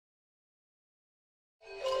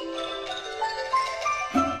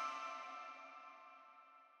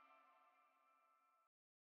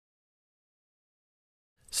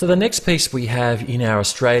So the next piece we have in our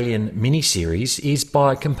Australian mini-series is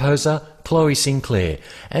by composer Chloe Sinclair.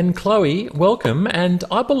 And Chloe, welcome, and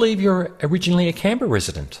I believe you're originally a Canberra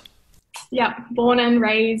resident. Yeah, born and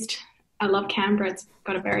raised. I love Canberra. It's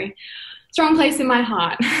got a very strong place in my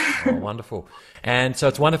heart. Oh, wonderful. And so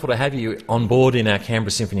it's wonderful to have you on board in our Canberra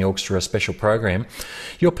Symphony Orchestra special program.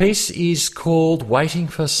 Your piece is called Waiting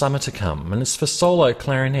for Summer to Come, and it's for solo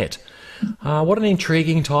clarinet. What an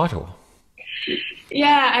intriguing title.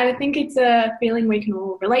 Yeah, I think it's a feeling we can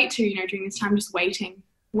all relate to, during this time, just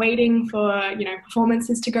waiting for,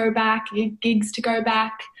 performances to go back, gigs to go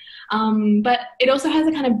back. But it also has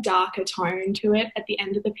a kind of darker tone to it at the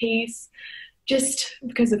end of the piece. Just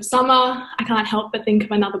because of summer, I can't help but think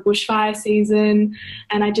of another bushfire season,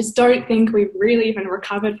 and I just don't think we've really even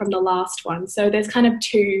recovered from the last one. So there's kind of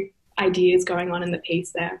two ideas going on in the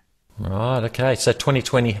piece there. Right, okay. So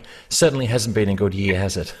 2020 certainly hasn't been a good year,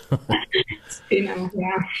 has it? It's been,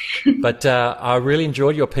 yeah. But I really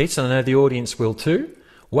enjoyed your piece, and I know the audience will too.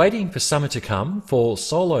 Waiting for Summer to Come for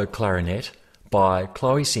solo clarinet by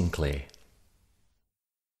Chloe Sinclair.